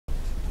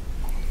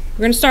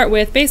We're going to start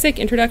with basic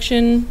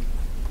introduction.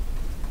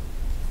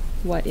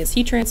 What is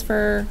heat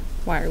transfer?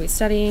 Why are we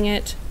studying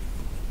it?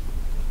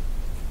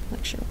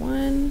 Lecture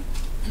 1.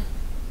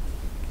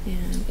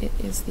 And it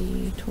is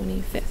the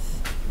 25th.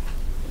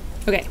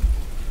 Okay.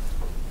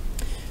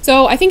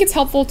 So I think it's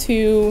helpful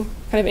to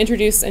kind of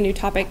introduce a new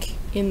topic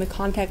in the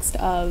context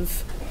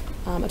of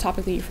a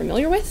topic that you're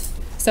familiar with.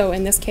 So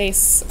in this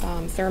case,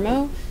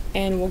 thermo,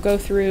 and we'll go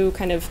through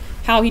kind of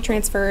how heat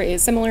transfer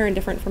is similar and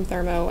different from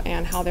thermo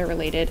and how they're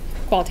related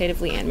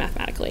qualitatively and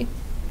mathematically.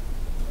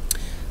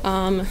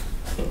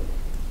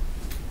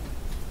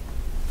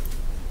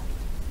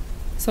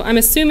 So I'm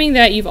assuming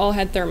that you've all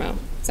had thermo.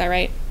 Is that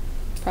right?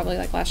 Probably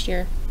like last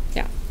year.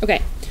 Yeah.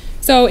 Okay.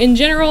 So in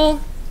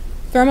general,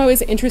 thermo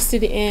is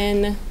interested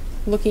in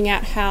looking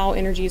at how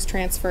energy is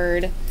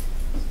transferred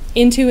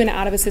into and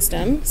out of a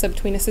system, so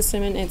between a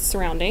system and its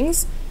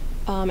surroundings.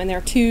 And there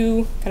are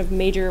two kind of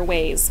major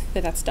ways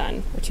that that's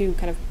done, or two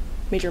kind of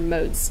major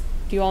modes.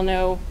 Do you all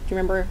know, do you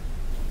remember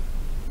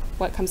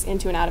what comes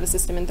into and out of a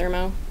system in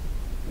thermo?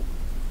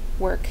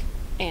 Work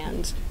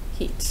and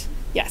heat.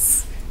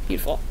 Yes,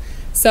 beautiful.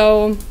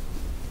 So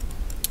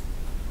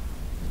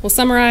we'll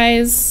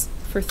summarize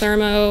for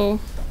thermo.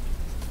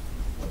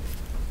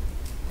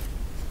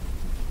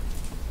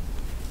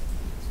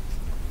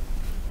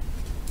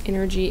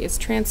 Energy is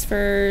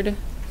transferred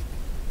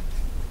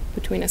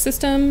between a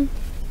system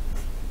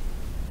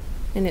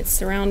and its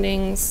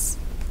surroundings,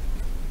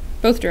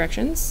 both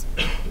directions,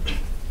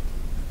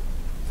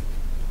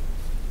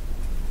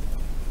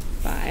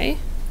 by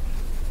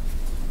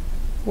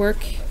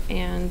work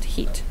and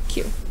heat,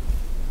 Q.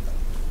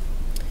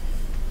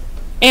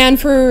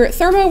 And for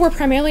thermo, we're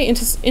primarily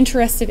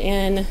interested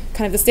in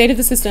kind of the state of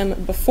the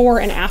system before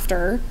and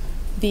after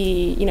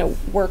the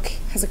work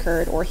has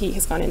occurred or heat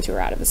has gone into or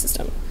out of the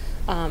system.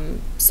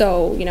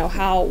 So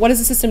what is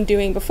the system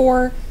doing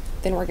before?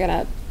 Then we're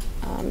gonna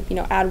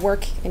add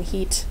work and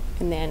heat,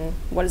 and then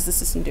what is the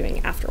system doing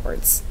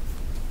afterwards?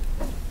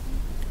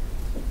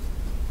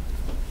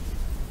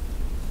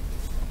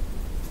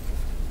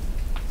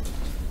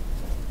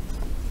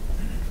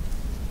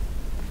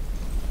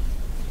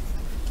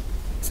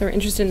 So we're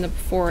interested in the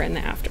before and the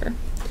after.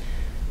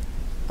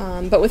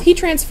 But with heat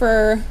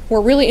transfer,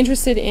 we're really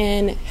interested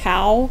in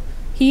how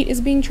heat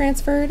is being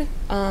transferred.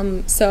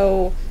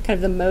 So kind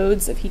of the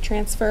modes of heat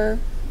transfer,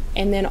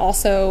 and then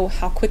also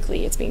how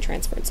quickly it's being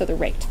transferred, so the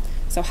rate.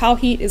 So how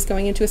heat is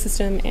going into a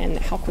system and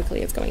how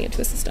quickly it's going into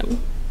a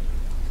system.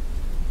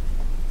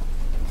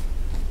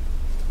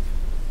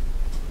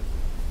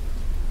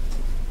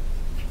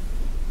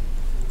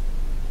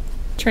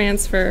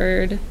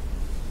 Transferred.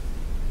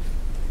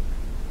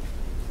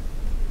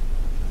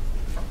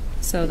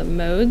 So the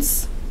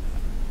modes.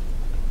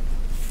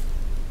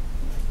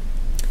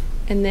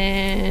 And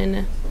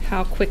then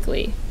how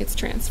quickly it's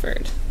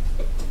transferred.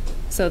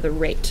 So the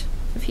rate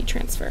of heat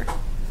transfer.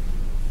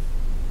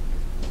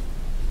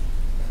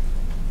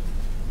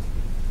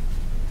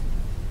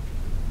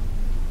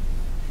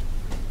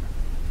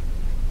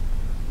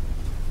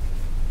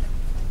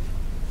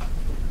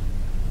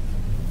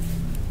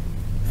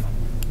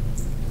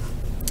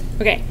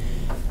 Okay.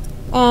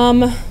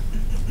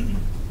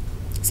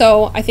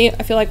 So I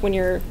feel like when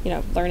you're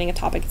learning a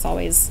topic, it's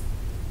always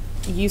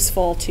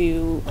useful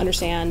to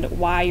understand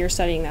why you're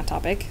studying that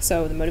topic,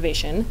 so the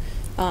motivation.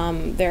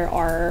 There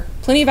are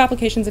plenty of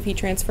applications of heat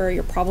transfer.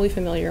 You're probably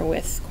familiar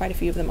with quite a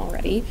few of them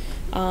already.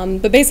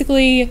 But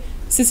basically,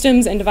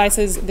 systems and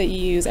devices that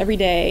you use every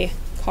day,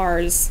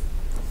 cars,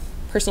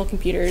 personal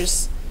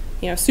computers,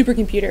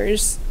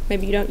 supercomputers.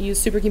 Maybe you don't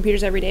use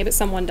supercomputers every day, but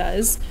someone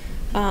does.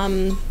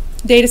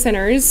 Data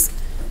centers,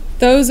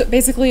 those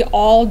basically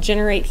all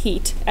generate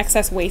heat,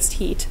 excess waste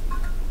heat,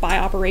 by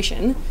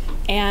operation.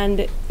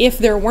 And if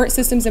there weren't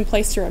systems in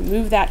place to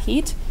remove that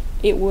heat,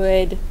 it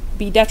would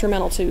be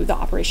detrimental to the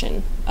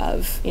operation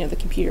of the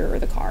computer or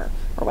the car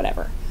or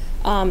whatever.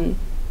 And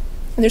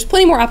there's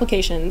plenty more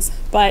applications,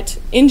 but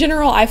in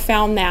general, I've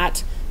found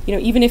that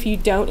even if you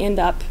don't end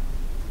up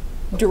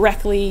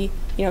directly,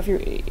 if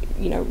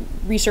you're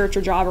research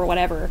or job or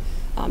whatever,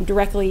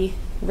 directly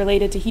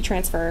related to heat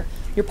transfer,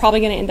 you're probably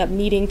going to end up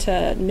needing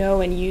to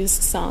know and use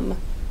some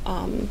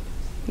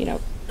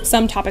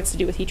topics to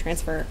do with heat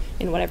transfer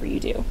in whatever you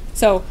do.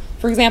 So,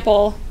 for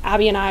example,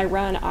 Abby and I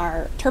run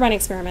our turbine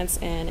experiments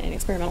in an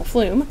experimental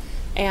flume,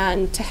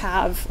 and to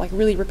have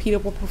really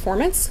repeatable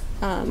performance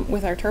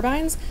with our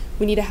turbines,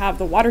 we need to have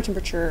the water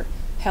temperature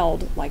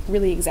held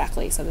really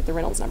exactly so that the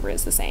Reynolds number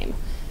is the same.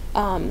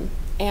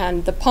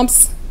 And the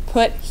pumps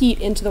put heat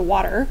into the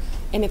water,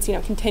 and it's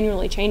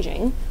continually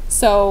changing.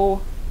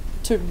 So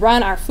to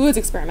run our fluids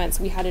experiments,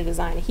 we had to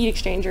design a heat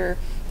exchanger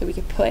that we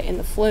could put in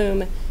the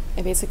flume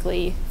and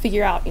basically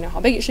figure out how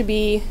big it should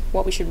be,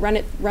 what we should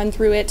run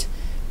through it,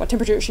 what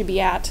temperature it should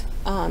be at,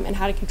 and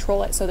how to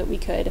control it so that we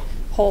could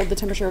hold the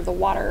temperature of the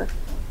water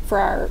for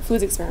our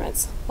fluids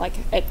experiments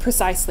at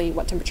precisely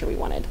what temperature we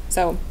wanted.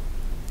 So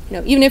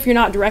even if you're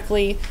not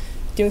directly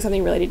doing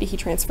something related to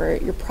heat transfer,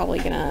 you're probably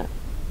going to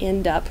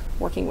end up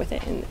working with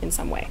it in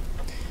some way.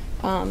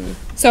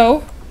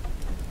 So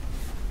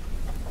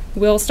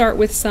we'll start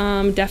with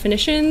some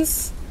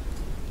definitions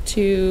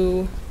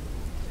to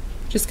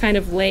just kind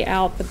of lay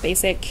out the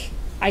basic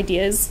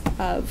ideas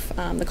of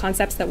the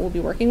concepts that we'll be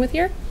working with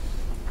here.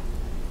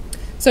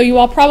 So you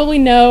all probably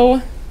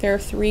know there are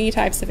 3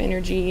 types of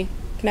energy: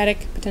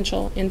 kinetic,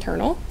 potential,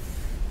 internal.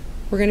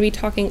 We're going to be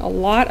talking a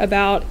lot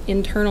about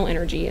internal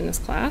energy in this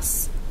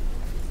class.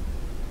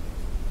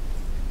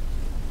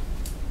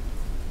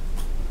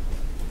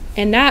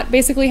 And that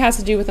basically has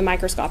to do with the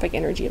microscopic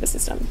energy of a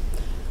system.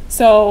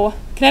 So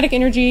kinetic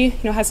energy,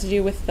 has to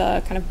do with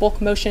the kind of bulk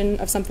motion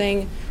of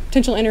something.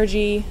 Potential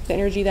energy, the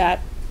energy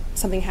that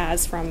something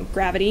has from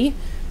gravity.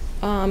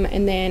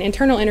 And then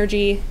internal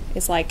energy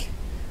is like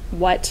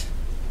what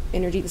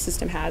energy the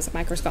system has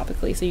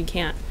microscopically, so you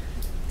can't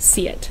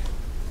see it.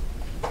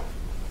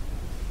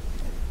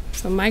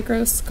 So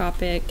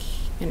microscopic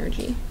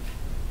energy.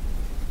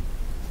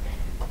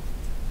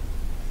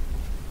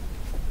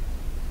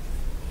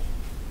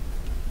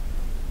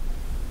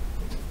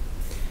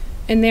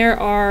 And there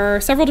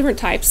are several different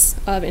types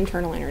of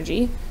internal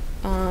energy.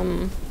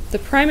 The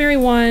primary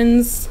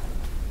ones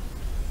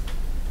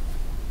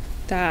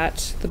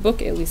that the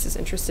book at least is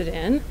interested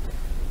in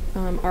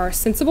are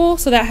sensible.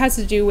 So that has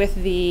to do with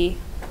the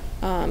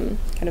kind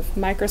of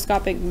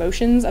microscopic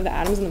motions of the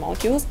atoms and the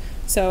molecules.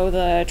 So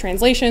the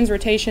translations,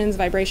 rotations,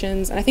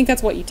 vibrations, and I think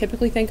that's what you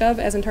typically think of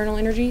as internal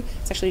energy.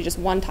 It's actually just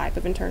one type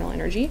of internal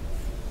energy.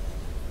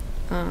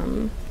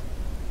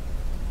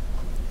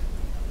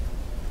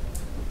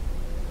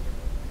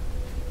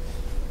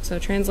 So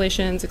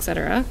translations,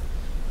 etc.,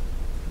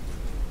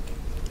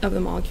 of the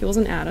molecules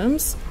and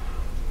atoms.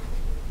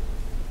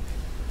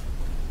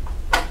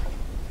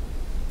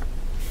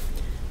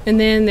 And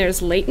then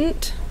there's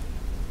latent,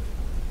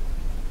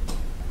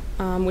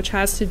 which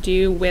has to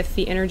do with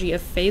the energy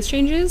of phase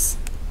changes.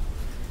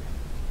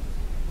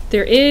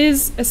 There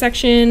is a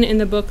section in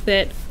the book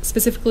that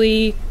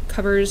specifically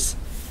covers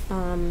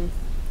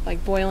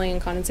like boiling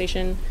and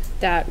condensation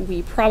that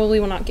we probably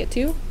will not get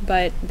to,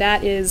 but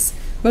that is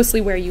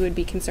mostly where you would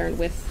be concerned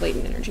with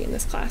latent energy in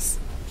this class.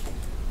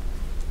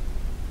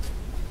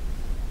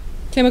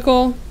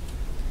 Chemical,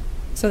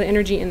 so the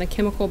energy in the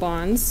chemical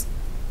bonds.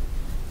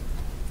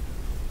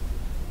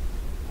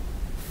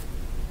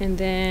 And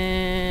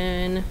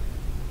then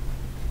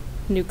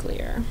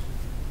nuclear.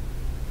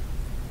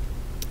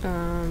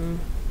 And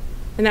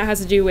that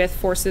has to do with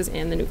forces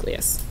in the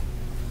nucleus.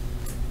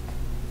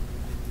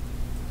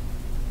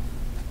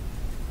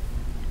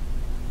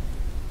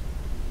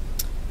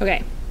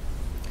 Okay,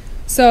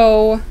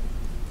 so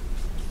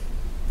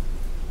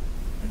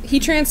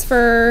heat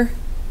transfer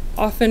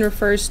often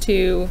refers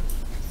to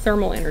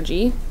thermal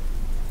energy,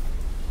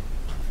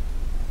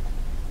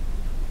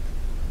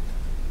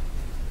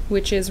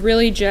 which is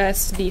really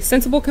just the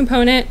sensible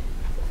component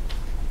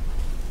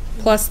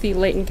plus the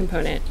latent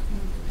component.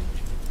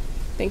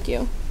 Thank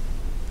you.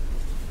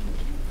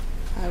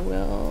 I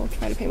will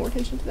try to pay more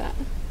attention to that.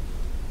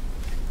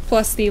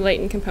 Plus the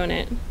latent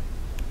component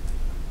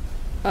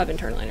of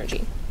internal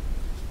energy.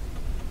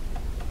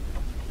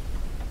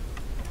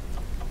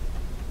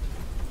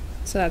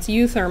 So that's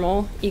U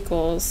thermal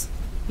equals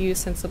U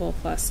sensible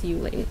plus U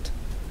latent,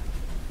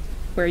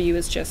 where U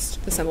is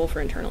just the symbol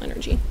for internal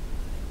energy.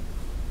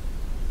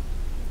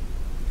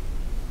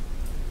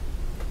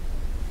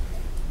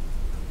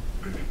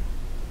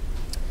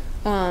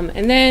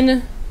 And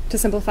then, to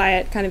simplify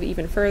it kind of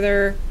even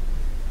further,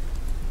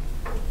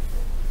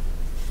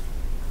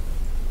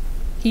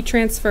 heat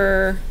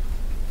transfer,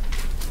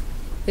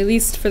 at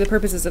least for the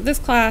purposes of this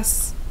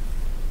class,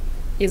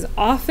 is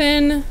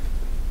often,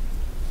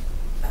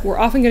 we're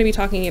often going to be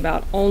talking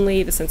about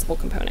only the sensible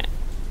component.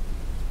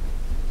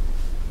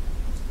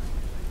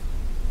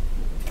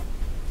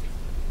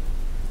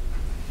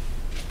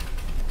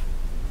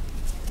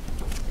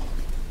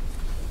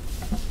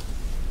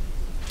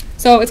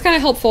 So it's kind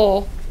of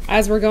helpful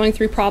as we're going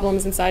through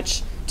problems and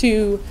such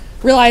to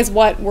realize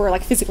what we're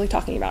like physically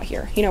talking about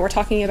here. You know, we're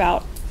talking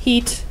about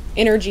heat,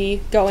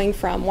 energy going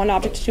from one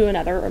object to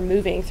another or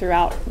moving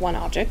throughout one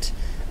object.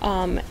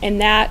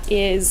 And that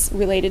is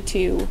related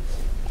to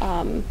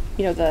you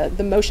know,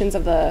 the motions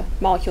of the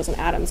molecules and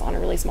atoms on a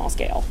really small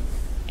scale,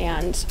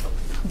 and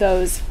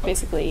those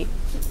basically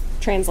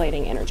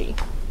translating energy.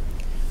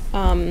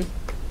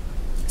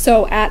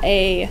 So at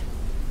a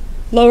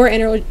lower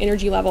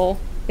energy level,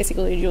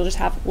 basically you'll just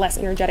have less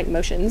energetic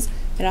motions.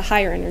 At a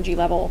higher energy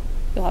level,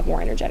 you'll have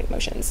more energetic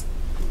motions.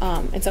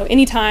 And so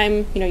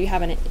anytime you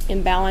have an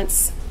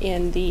imbalance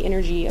in the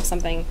energy of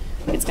something,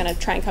 it's going to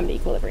try and come to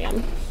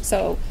equilibrium.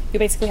 So you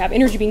basically have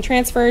energy being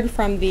transferred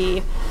from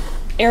the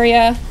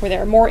area where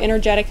there are more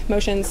energetic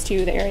motions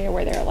to the area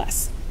where there are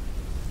less.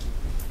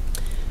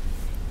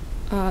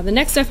 The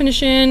next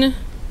definition,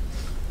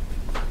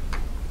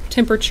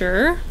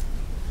 temperature,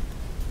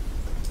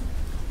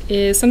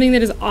 is something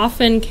that is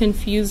often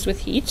confused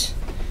with heat.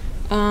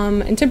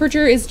 And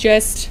temperature is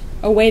just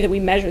a way that we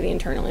measure the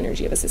internal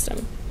energy of a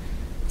system.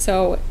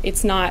 So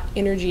it's not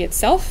energy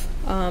itself,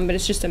 but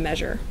it's just a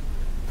measure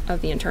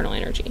of the internal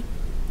energy.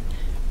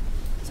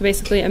 So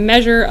basically a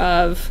measure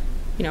of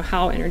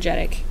how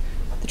energetic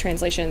the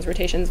translations,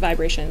 rotations,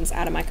 vibrations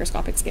at a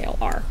microscopic scale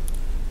are.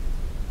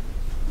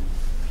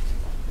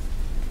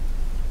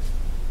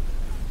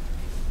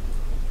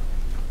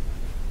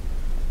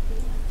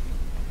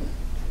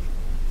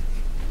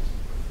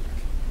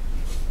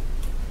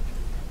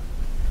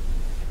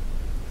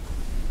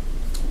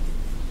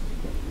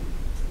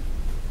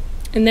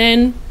 And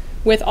then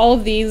with all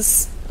of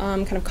these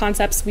kind of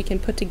concepts, we can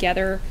put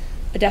together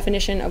a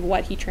definition of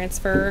what heat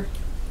transfer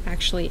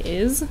actually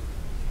is.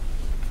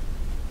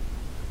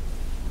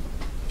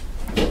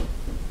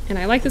 And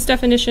I like this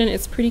definition.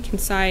 It's pretty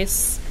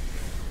concise.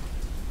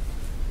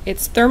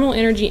 It's thermal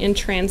energy in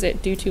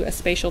transit due to a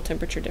spatial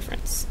temperature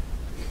difference.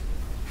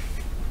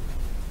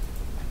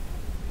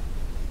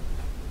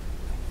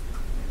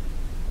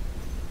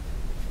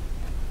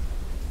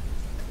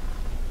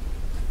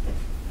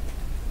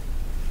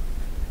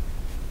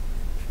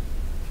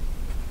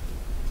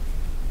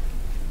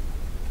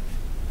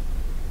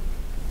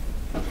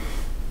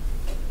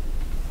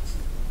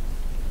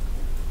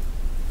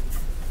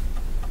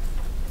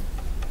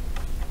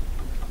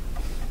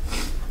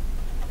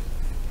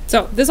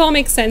 So this all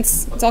makes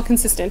sense. It's all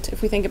consistent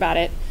if we think about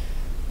it.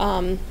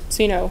 So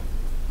you know,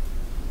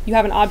 you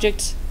have an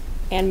object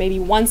and maybe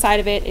one side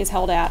of it is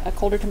held at a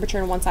colder temperature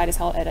and one side is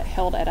held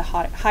at a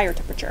higher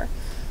temperature.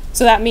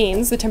 So that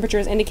means the temperature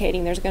is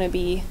indicating there's going to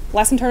be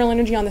less internal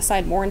energy on this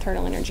side, more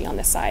internal energy on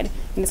this side,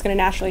 and it's going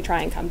to naturally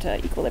try and come to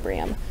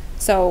equilibrium.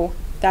 So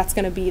that's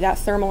going to be that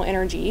thermal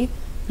energy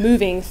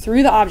moving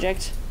through the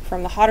object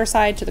from the hotter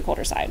side to the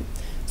colder side.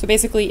 So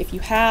basically, if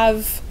you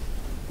have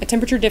a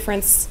temperature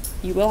difference,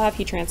 you will have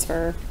heat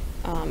transfer,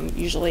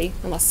 usually,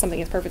 unless something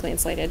is perfectly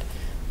insulated.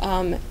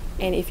 And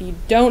if you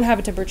don't have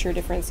a temperature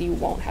difference, you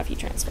won't have heat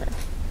transfer.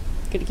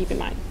 Good to keep in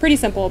mind. Pretty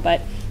simple,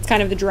 but it's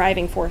kind of the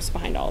driving force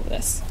behind all of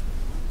this.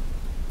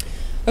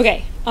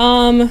 Okay,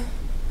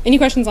 any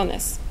questions on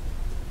this?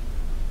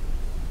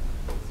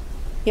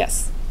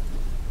 Yes?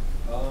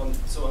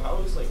 So how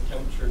is like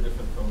temperature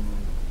different from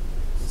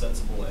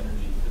sensible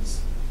energy?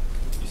 Because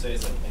you say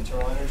it's like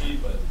internal energy,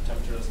 but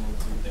temperature doesn't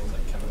include things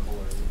like chemical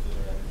or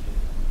nuclear energy,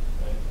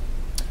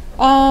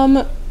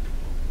 right?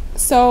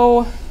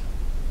 So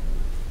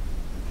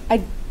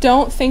I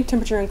don't think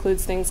temperature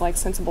includes things like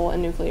sensible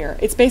and nuclear.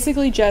 It's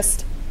basically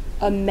just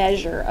a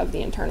measure of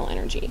the internal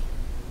energy.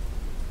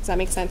 Does that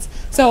make sense?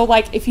 So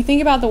like if you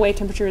think about the way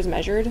temperature is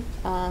measured,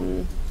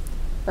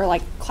 or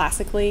like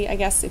classically, I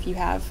guess, if you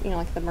have, you know,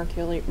 like the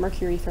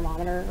mercury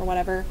thermometer or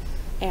whatever,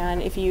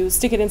 and if you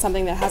stick it in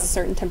something that has a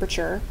certain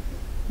temperature,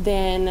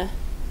 then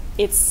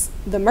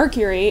the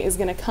mercury is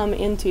going to come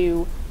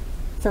into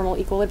thermal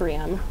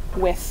equilibrium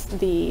with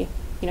the,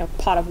 you know,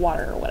 pot of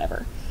water or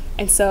whatever.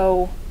 And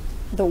so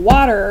the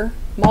water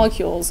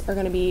molecules are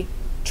going to be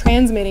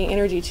transmitting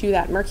energy to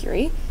that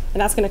mercury,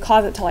 and that's going to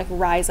cause it to like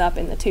rise up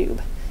in the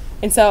tube.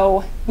 And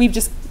so we've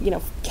just, you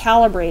know,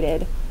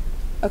 calibrated,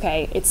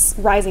 okay, it's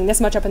rising this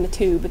much up in the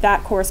tube, but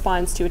that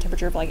corresponds to a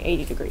temperature of like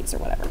 80 degrees or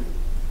whatever.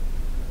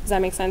 Does that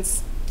make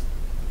sense?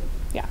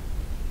 Yeah,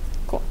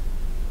 cool.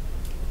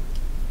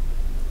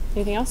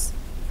 Anything else?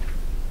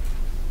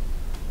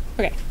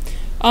 Okay.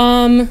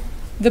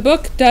 The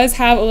book does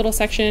have a little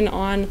section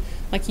on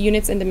like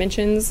units and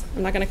dimensions.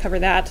 I'm not going to cover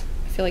that.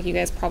 I feel like you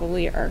guys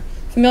probably are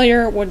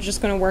familiar. We're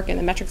just going to work in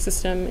the metric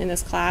system in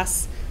this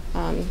class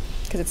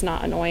because it's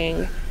not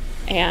annoying,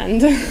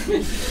 and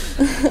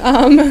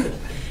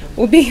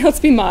let's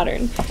be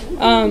modern.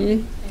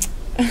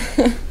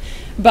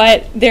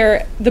 But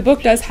the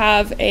book does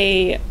have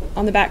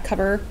on the back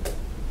cover,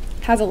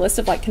 has a list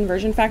of like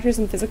conversion factors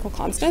and physical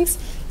constants,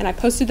 and I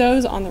posted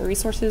those on the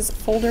resources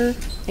folder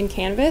in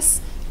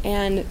Canvas.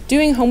 And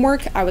doing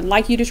homework, I would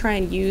like you to try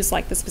and use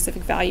like the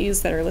specific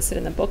values that are listed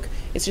in the book.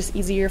 It's just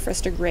easier for us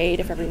to grade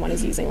if everyone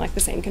is using like the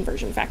same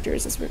conversion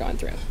factors as we're going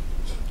through.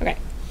 Okay.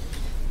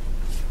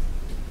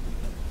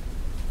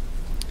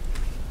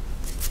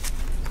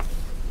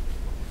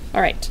 All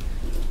right.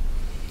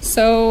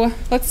 So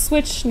let's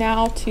switch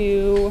now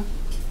to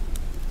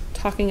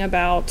talking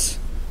about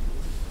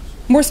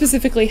more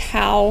specifically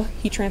how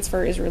heat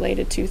transfer is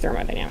related to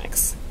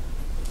thermodynamics.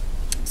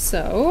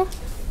 So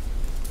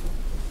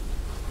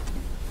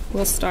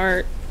we'll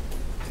start,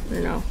 I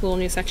don't know, a little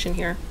new section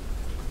here.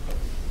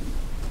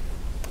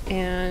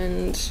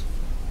 And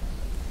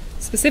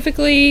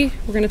specifically,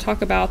 we're going to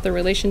talk about the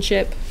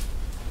relationship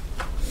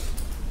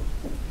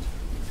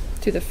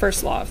to the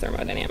first law of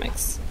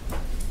thermodynamics.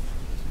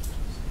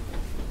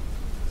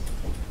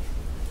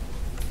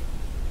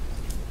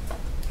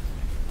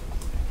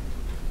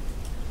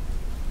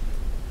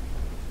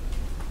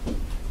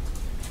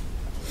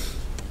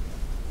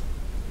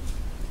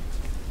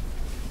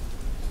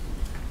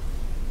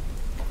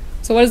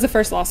 So what does the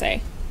first law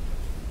say?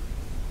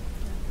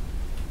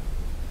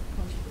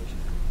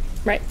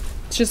 Right,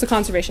 it's just the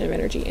conservation of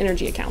energy,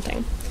 energy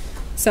accounting.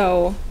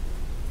 So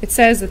it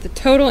says that the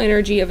total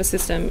energy of a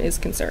system is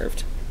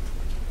conserved.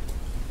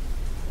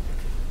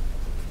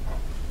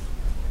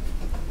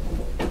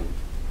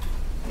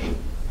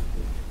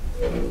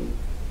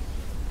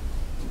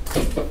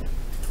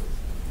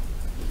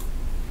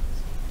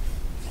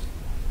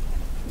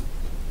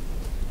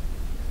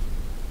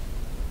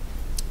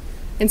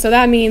 And so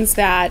that means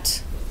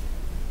that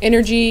the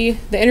energy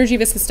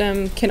of a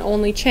system can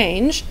only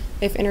change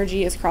if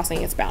energy is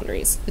crossing its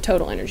boundaries, the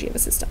total energy of a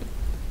system.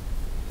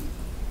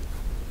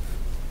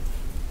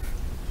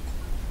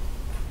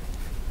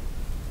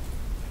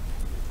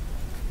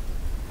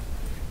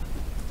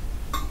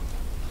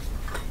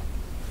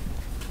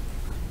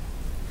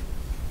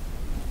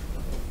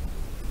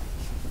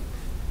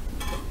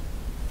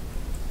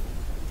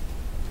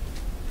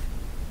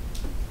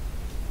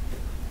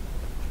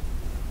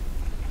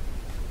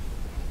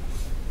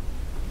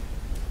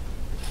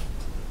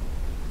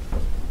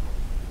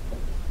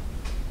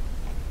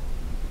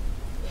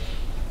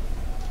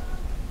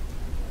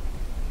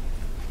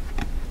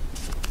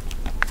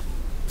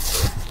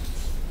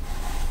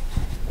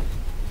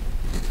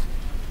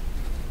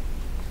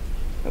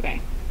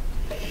 Okay.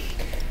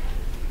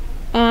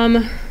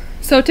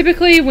 So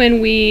typically when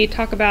we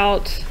talk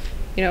about,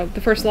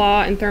 the first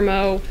law in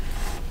thermo,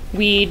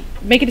 we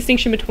make a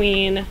distinction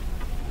between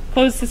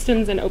closed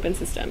systems and open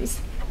systems.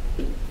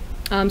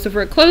 So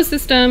for a closed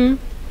system,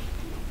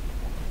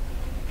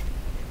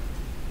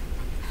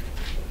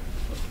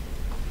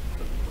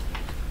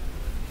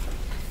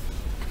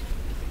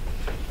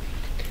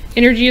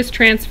 energy is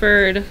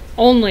transferred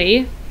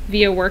only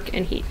via work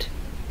and heat.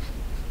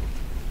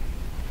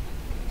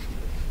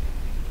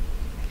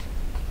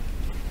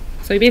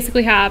 So you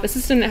basically have a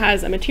system that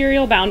has a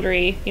material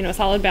boundary, a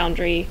solid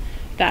boundary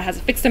that has a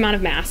fixed amount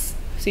of mass,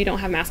 so you don't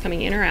have mass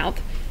coming in or out,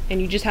 and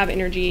you just have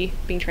energy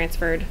being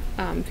transferred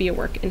via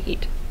work and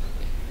heat.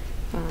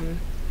 And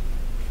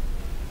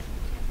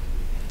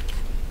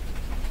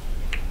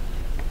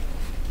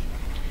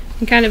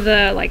kind of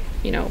the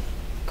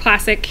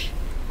classic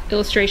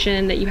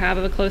illustration that you have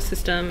of a closed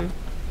system,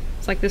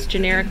 it's like this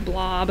generic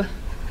blob,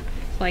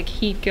 like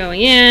heat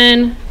going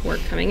in, work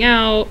coming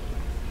out.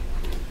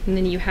 And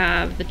then you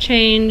have the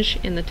change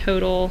in the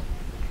total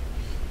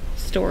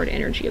stored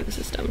energy of the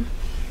system.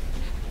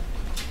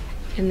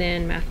 And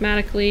then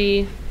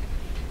mathematically,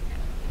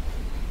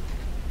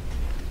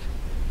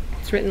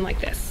 it's written like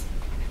this.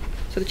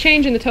 So the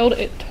change in the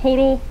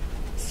total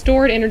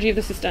stored energy of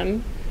the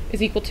system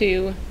is equal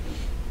to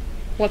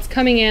what's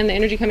coming in, the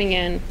energy coming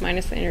in,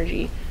 minus the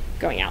energy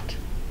going out.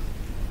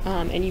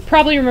 And you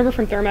probably remember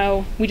from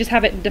thermo, we just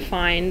have it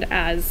defined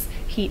as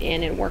heat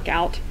in and work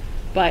out.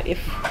 But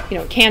if,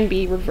 it can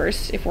be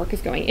reversed. If work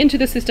is going into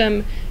the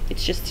system,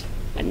 it's just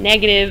a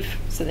negative,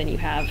 so then you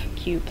have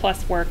Q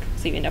plus work,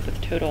 so you end up with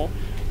a total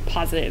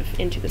positive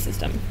into the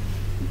system.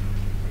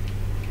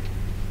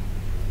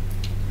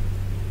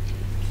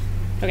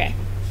 Okay.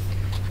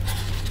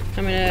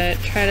 I'm gonna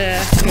try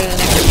to go to the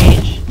next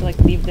page,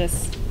 to leave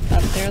this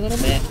up there a little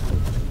bit.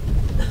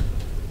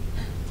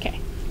 Okay.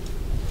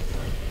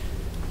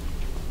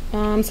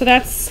 So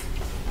that's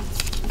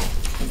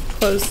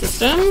closed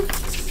system.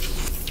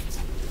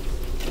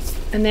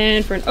 And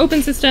then for an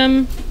open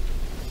system,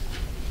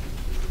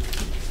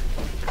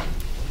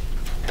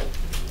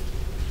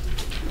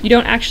 you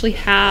don't actually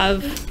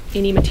have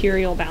any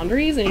material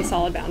boundaries, any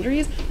solid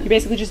boundaries. You're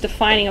basically just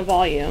defining a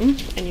volume,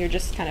 and you're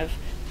just kind of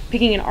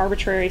picking an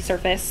arbitrary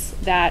surface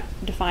that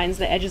defines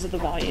the edges of the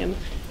volume,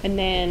 and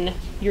then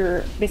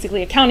you're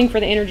basically accounting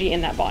for the energy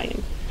in that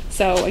volume.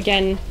 So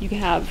again, you can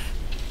have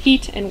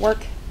heat and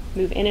work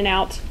move in and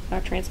out,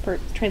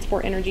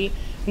 transport energy.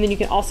 And then you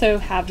can also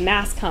have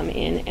mass come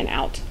in and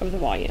out of the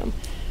volume.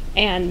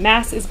 And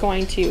mass is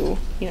going to,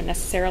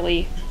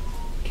 necessarily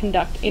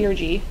conduct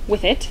energy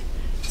with it.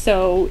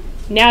 So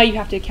now you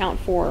have to account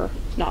for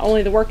not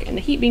only the work and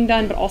the heat being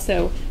done, but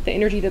also the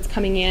energy that's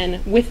coming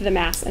in with the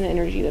mass and the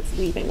energy that's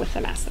leaving with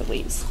the mass that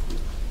leaves.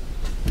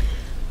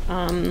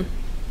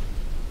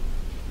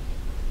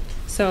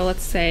 So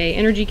let's say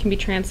energy can be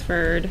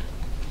transferred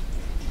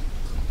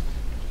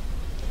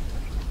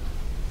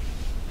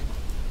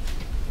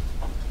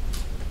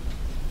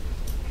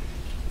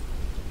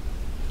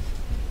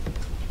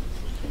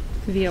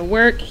via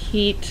work,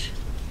 heat,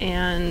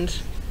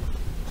 and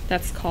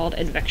that's called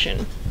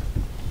advection,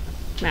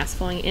 mass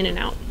flowing in and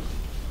out.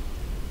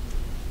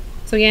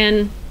 So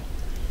again,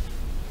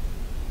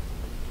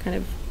 kind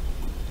of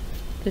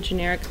the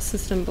generic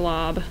system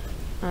blob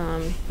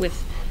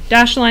with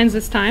dashed lines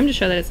this time to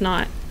show that it's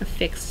not a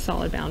fixed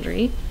solid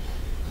boundary.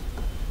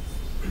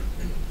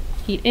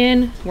 Heat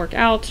in, work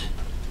out,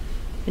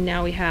 and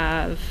now we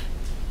have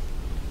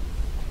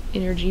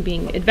energy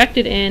being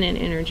advected in and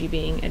energy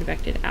being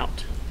advected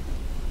out.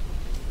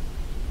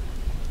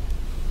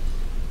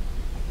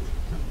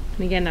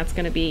 And again, that's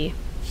going to be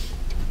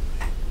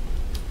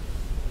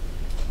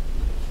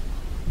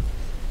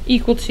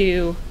equal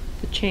to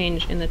the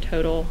change in the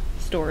total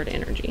stored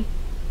energy.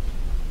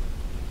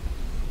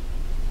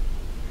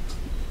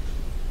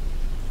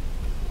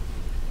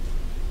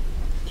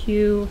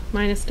 Q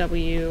minus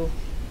W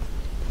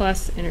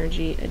plus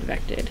energy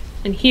advected.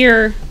 And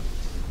here,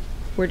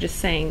 we're just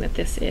saying that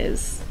this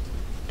is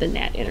the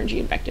net energy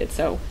advected.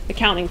 So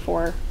accounting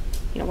for,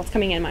 what's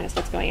coming in minus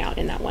what's going out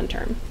in that one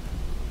term.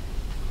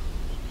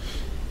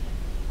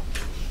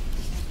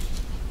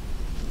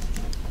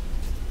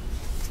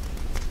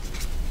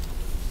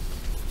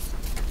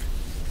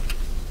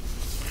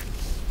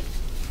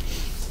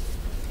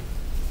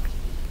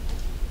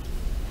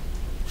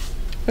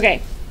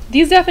 Okay,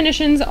 these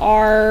definitions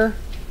are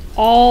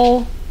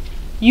all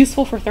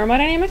useful for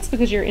thermodynamics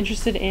because you're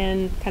interested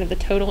in kind of the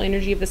total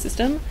energy of the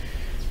system.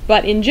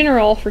 But in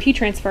general, for heat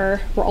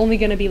transfer, we're only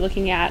going to be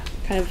looking at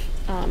kind of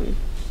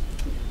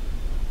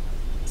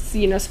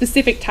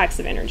specific types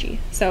of energy,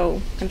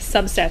 so kind of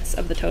subsets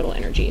of the total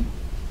energy.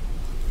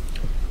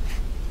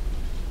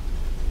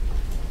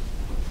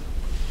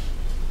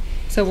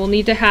 So we'll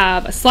need to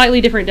have a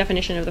slightly different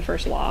definition of the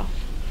first law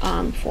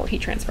for heat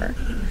transfer.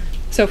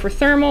 So for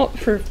thermo,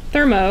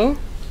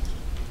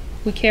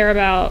 we care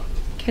about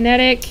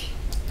kinetic,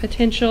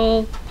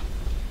 potential,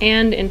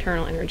 and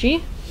internal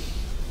energy.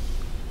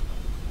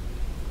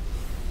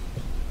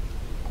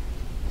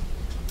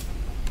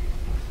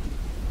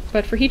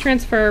 But for heat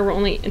transfer, we're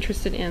only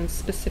interested in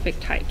specific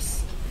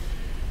types.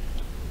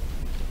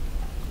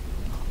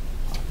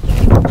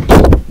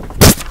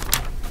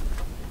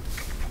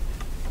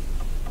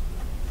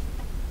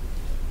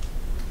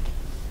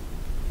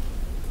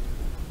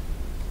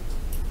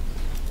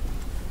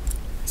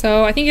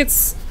 So I think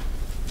it's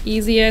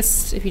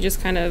easiest if you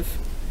just kind of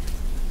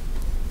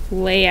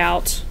lay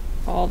out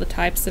all the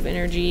types of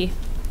energy,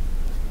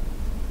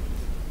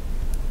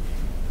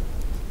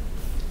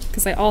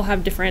 because they all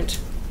have different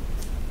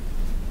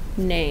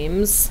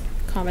names.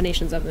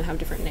 Combinations of them have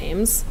different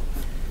names.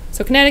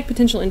 So kinetic,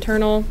 potential,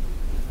 internal,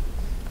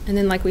 and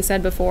then like we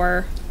said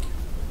before,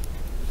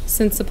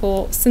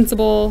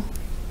 sensible,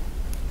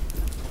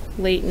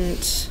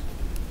 latent,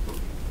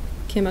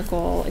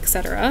 chemical,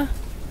 etc.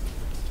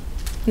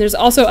 And there's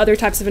also other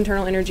types of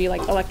internal energy,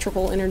 like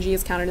electrical energy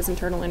is counted as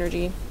internal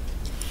energy.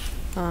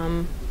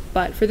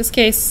 But for this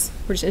case,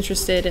 we're just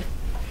interested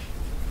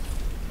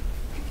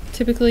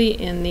typically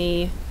in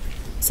the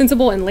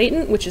sensible and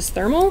latent, which is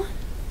thermal,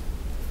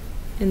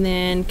 and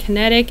then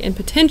kinetic and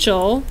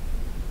potential,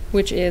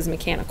 which is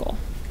mechanical.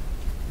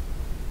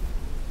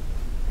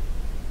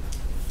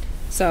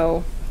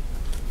 So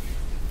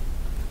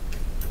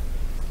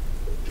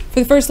for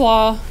the first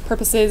law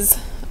purposes,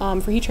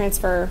 for heat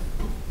transfer,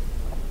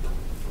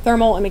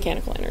 thermal and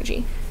mechanical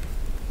energy.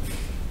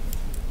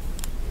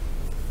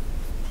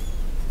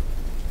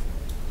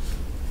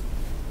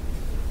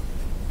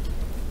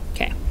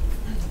 Okay.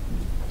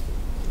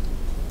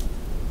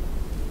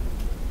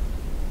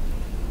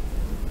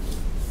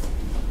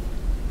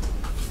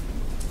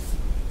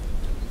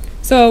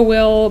 So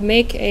we'll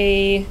make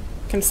a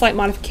kind of slight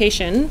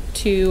modification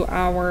to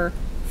our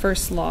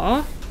first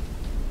law.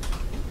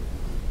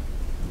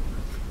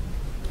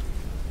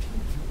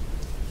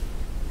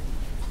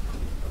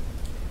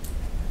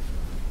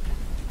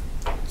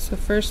 So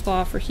first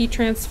law for heat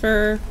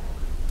transfer.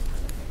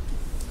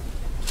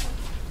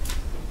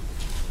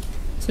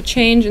 So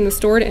change in the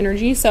stored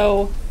energy.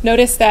 So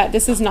notice that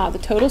this is not the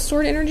total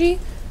stored energy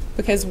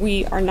because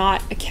we are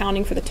not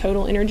accounting for the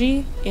total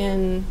energy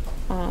in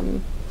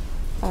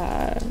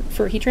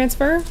for heat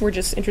transfer. We're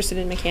just interested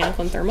in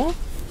mechanical and thermal.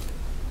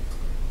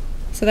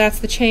 So that's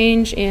the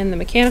change in the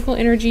mechanical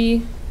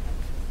energy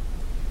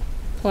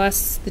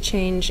plus the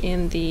change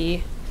in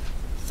the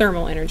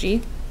thermal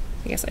energy.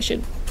 I guess I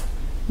should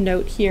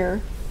note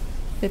here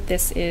that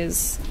this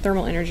is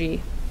thermal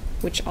energy,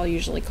 which I'll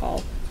usually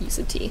call U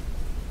sub T.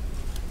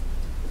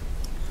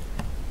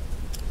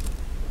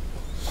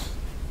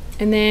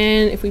 And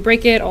then if we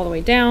break it all the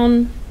way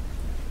down,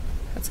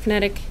 that's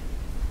kinetic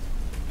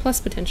plus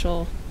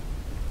potential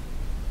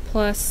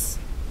plus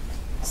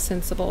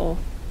sensible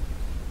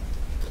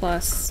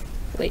plus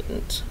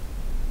latent.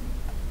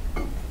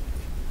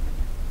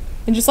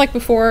 And just like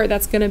before,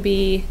 that's going to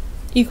be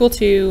equal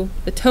to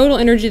the total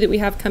energy that we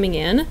have coming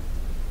in,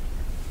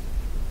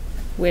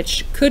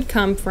 which could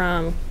come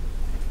from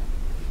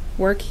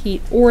work,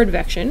 heat, or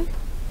advection.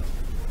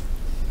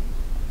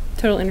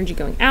 Total energy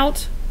going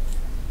out,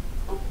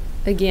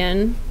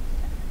 again,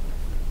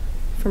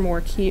 from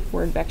work, heat,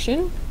 or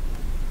advection.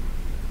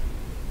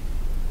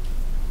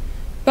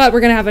 But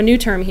we're going to have a new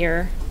term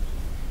here,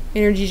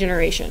 energy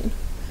generation.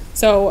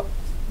 So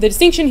the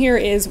distinction here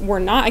is we're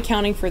not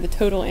accounting for the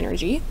total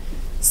energy.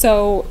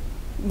 So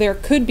there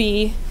could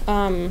be,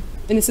 in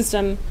the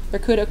system, there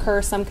could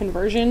occur some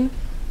conversion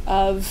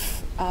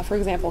of, for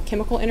example,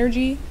 chemical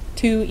energy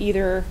to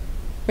either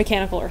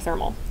mechanical or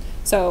thermal.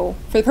 So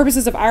for the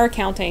purposes of our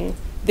accounting,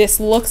 this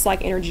looks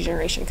like energy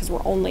generation because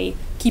we're only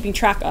keeping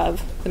track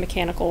of the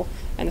mechanical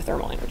and the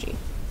thermal energy.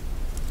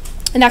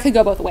 And that could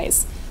go both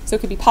ways. So it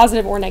could be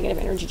positive or negative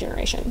energy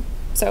generation.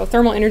 So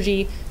thermal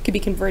energy could be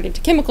converted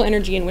to chemical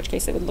energy, in which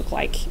case it would look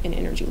like an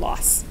energy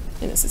loss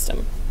in the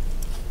system.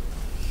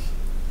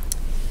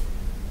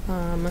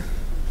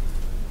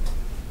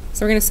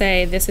 So we're going to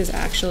say this is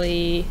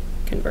actually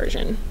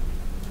conversion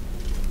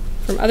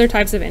from other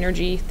types of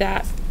energy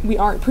that we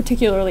aren't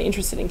particularly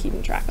interested in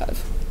keeping track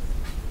of.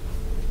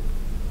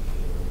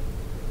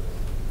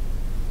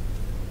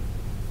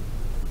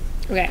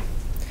 Okay,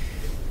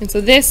 and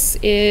so this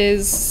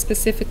is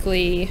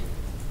specifically,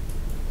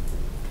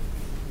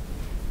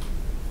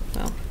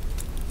 well,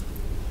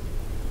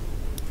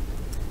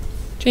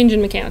 change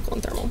in mechanical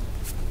and thermal.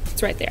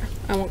 It's right there.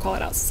 I won't call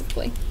it out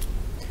specifically.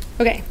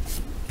 Okay.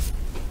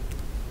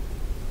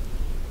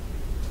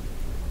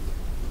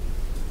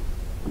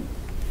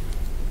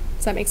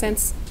 Does that make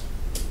sense?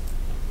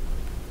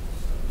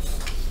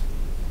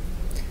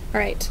 All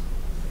right.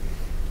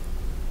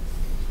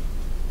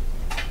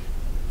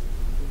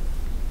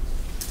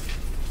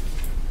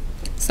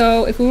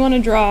 So if we want to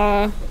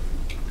draw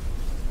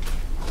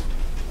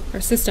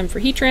our system for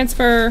heat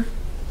transfer,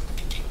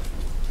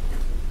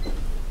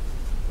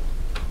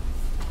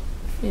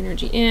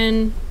 energy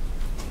in,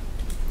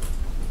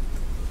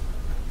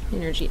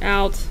 energy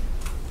out,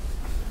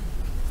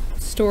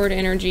 stored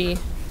energy,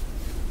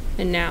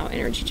 and now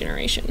energy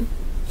generation.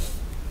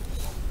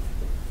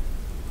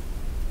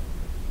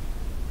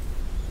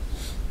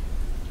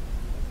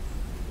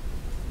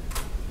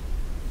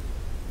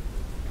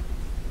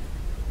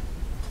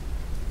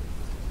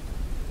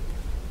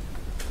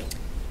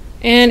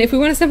 And if we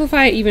want to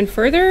simplify it even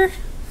further,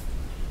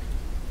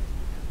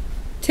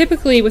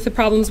 typically with the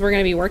problems we're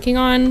going to be working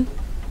on,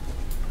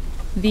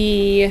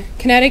 the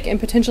kinetic and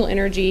potential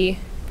energy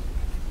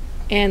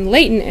and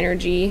latent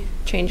energy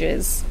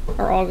changes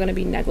are all going to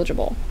be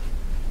negligible.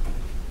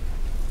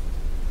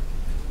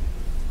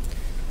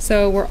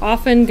 So we're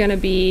often going to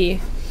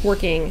be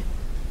working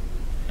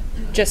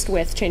just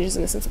with changes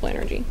in the sensible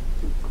energy.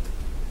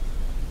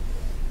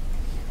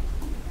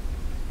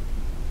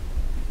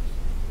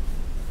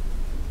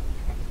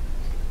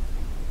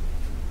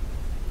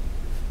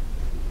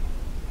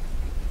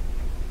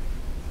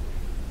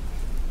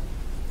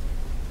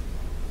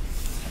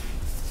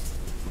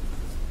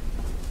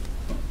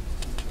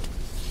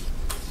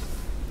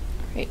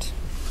 Right.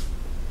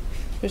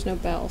 There's no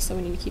bell, so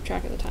we need to keep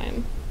track of the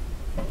time.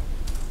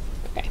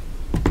 Okay.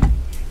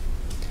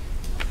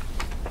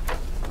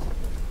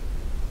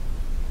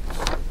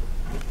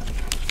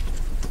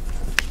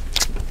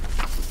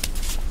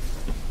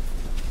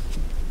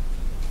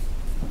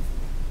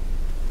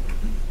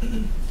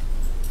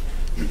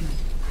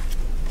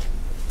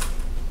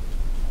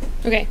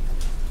 Okay.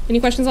 Any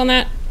questions on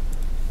that?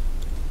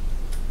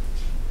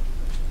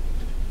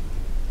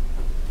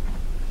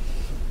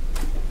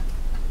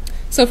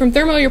 So from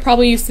thermo, you're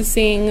probably used to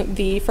seeing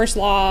the first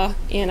law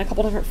in a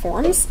couple different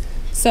forms.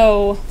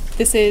 So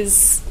this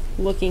is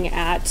looking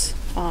at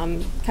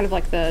kind of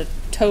like the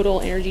total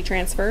energy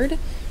transferred.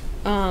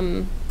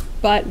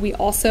 But we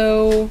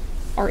also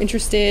are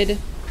interested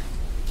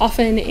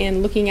often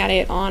in looking at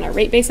it on a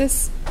rate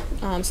basis.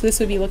 So this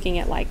would be looking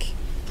at like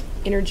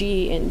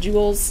energy in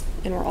joules,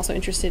 and we're also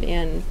interested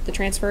in the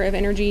transfer of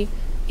energy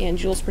in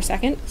joules per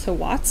second, so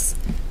watts.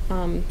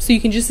 So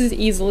you can just as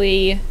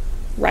easily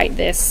write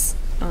this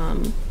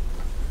on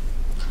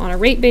a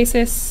rate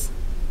basis.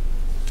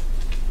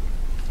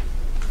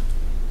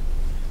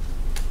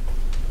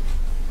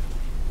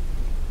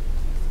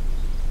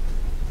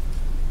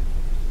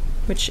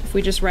 Which, if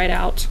we just write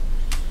out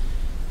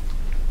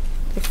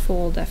the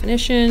full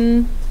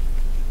definition,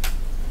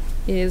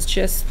 is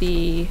just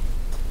the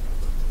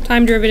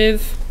time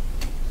derivative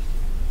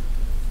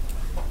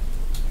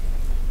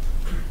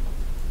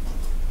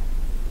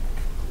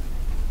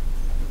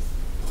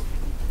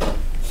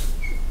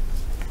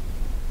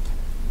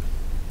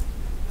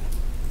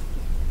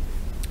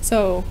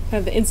so kind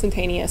of the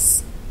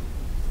instantaneous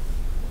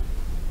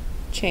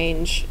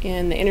change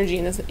in the energy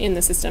in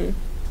the system.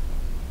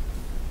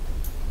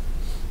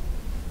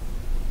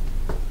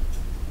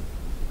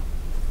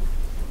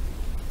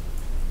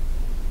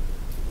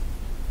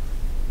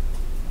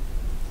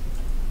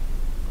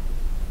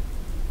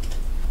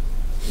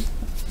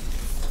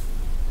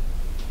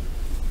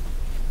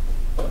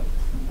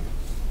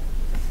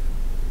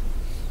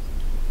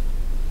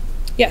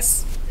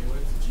 Yes. Okay, what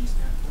does G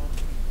stand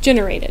for?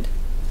 Generated.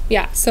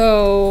 Yeah,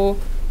 so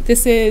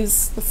this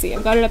is, let's see,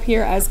 I've got it up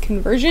here as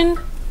conversion,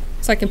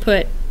 so I can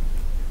put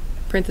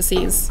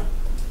parentheses,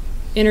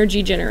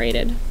 energy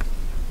generated.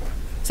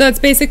 So it's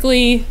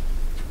basically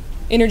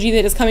energy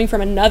that is coming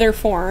from another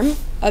form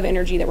of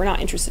energy that we're not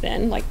interested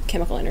in, like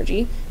chemical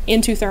energy,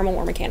 into thermal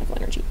or mechanical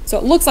energy. So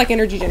it looks like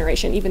energy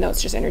generation, even though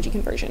it's just energy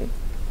conversion.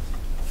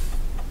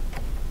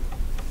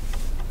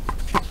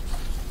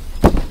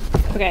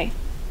 Okay.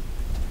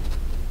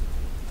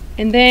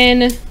 And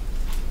then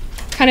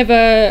kind of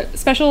a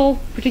special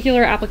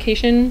particular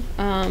application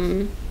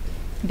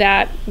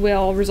that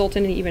will result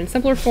in an even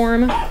simpler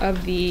form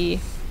of the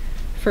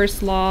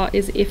first law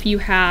is if you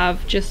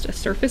have just a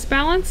surface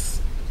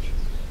balance.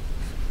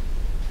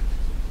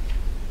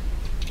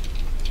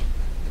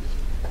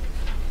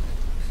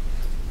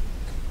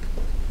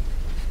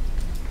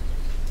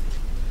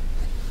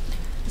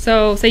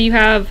 So say you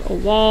have a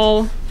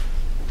wall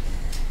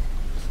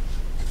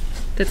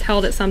that's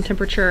held at some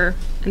temperature,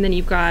 and then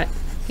you've got,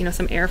 you know,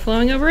 some air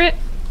flowing over it,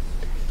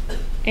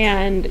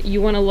 and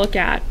you want to look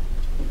at,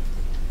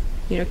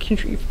 you know,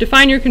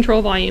 define your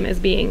control volume as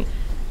being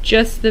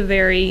just the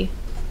very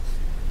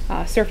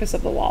surface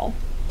of the wall.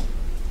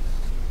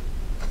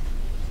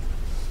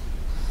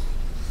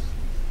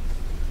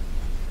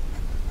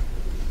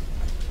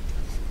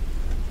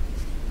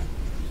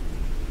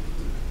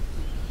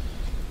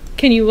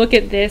 Can you look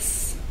at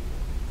this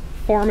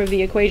form of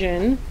the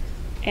equation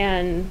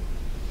and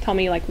tell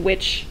me like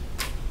which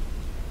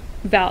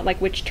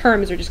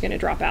terms are just going to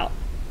drop out?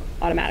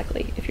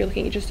 automatically if you're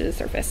looking just at the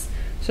surface.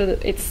 So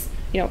that it's,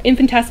 you know,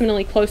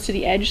 infinitesimally close to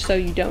the edge, so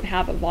you don't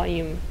have a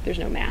volume, there's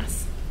no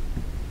mass.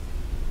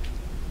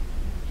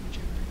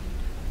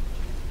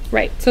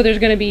 Right, so there's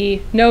going to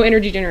be no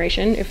energy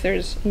generation if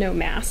there's no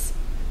mass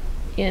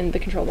in the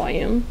control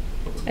volume.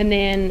 And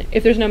then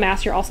if there's no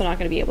mass, you're also not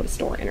going to be able to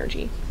store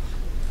energy.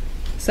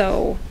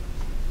 So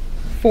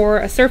for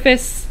a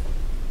surface,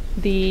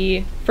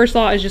 the first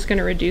law is just going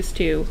to reduce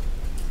to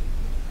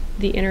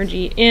the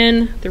energy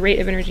in, the rate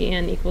of energy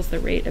in equals the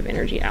rate of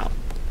energy out.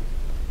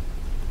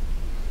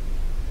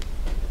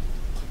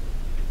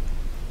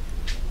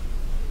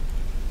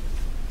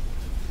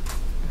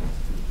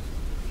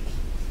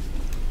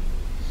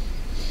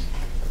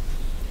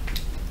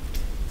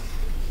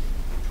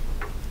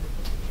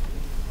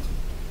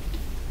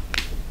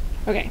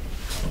 Okay.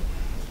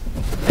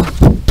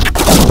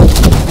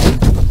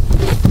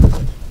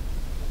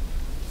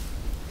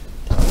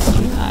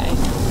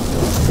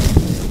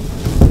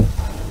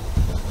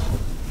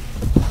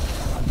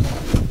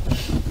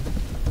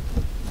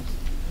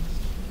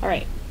 All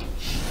right.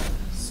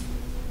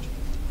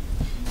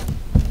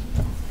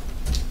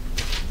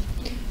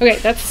 Okay,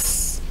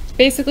 that's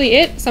basically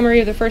it. Summary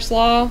of the first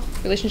law,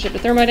 relationship to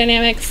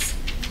thermodynamics.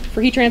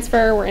 For heat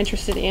transfer, we're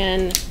interested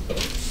in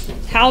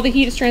how the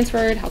heat is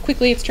transferred, how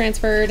quickly it's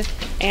transferred,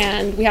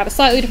 and we have a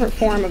slightly different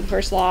form of the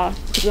first law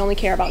because we only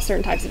care about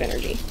certain types of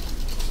energy.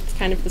 It's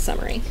kind of the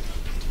summary.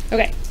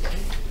 Okay.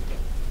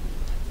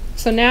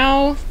 So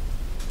now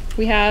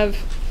we have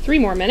 3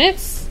 more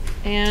minutes,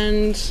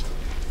 and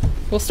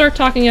we'll start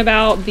talking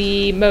about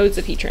the modes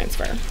of heat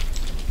transfer.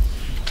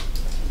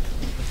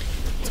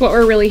 It's what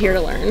we're really here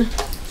to learn.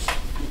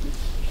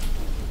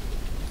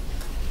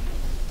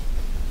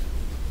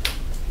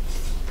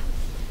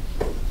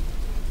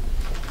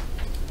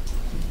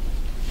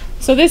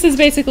 So this is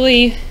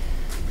basically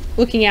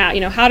looking at,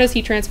 you know, how does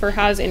heat transfer,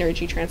 how does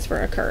energy transfer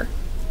occur?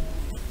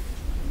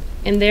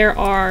 And there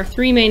are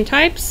 3 main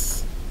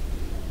types: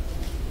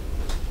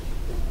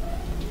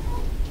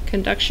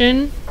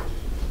 conduction,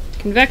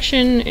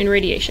 convection, and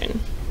radiation.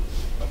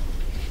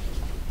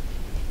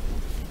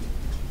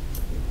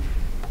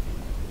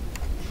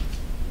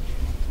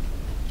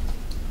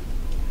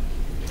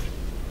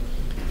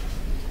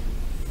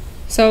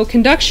 So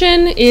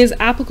conduction is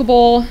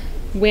applicable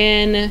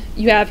when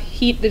you have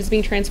heat that is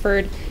being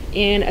transferred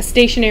in a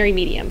stationary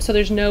medium, so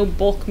there's no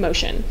bulk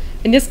motion.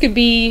 And this could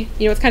be,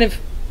 you know, it's kind of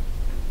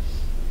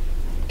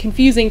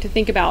confusing to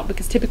think about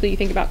because typically you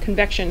think about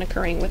convection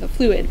occurring with a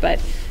fluid, but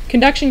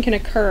conduction can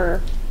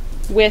occur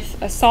with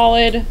a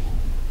solid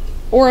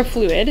or a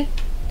fluid.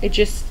 It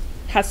just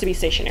has to be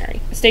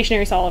stationary, a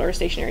stationary solid or a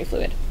stationary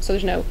fluid. So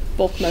there's no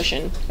bulk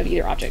motion of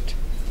either object.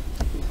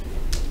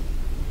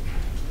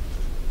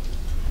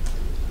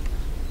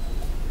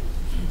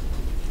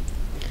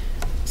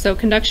 So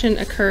conduction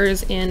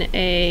occurs in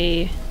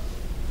a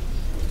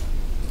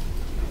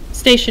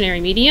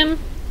stationary medium.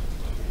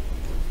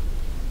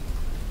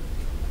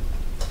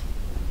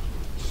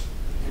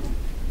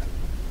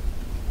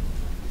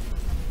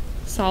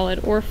 Solid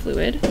or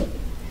fluid.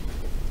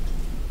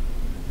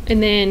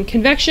 And then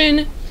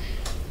convection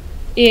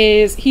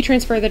is heat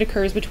transfer that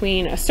occurs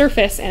between a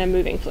surface and a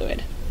moving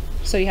fluid.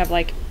 So you have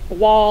like a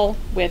wall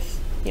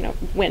with, you know,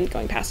 wind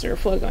going past it or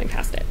flow going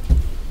past it.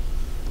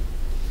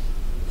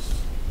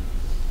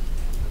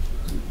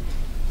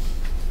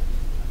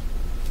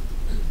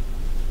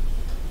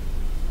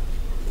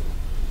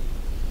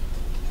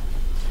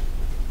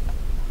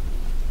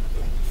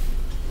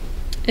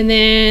 And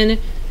then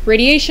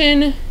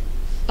radiation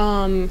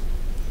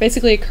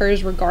basically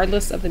occurs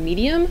regardless of the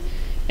medium.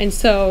 And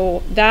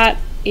so that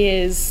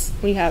is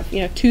when you have,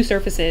 you know, 2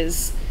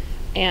 surfaces,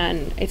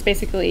 and it's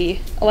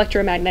basically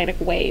electromagnetic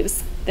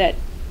waves that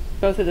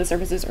both of the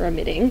surfaces are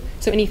emitting.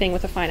 So anything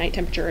with a finite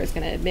temperature is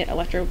going to emit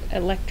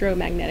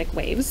electromagnetic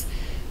waves.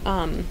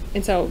 And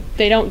so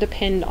they don't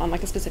depend on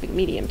like a specific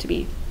medium to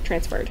be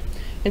transferred.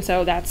 And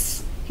so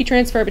that's heat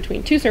transfer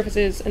between 2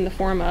 surfaces in the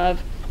form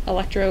of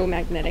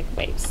electromagnetic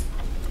waves.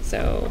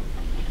 So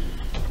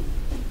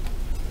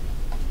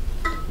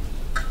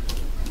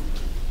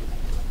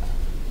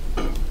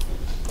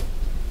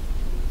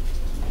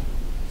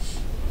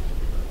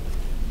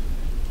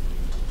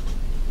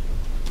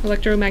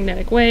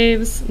electromagnetic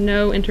waves,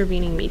 no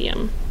intervening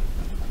medium.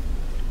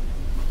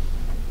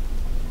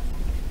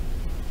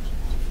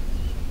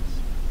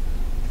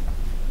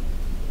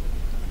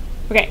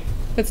 Okay,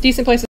 that's a decent place to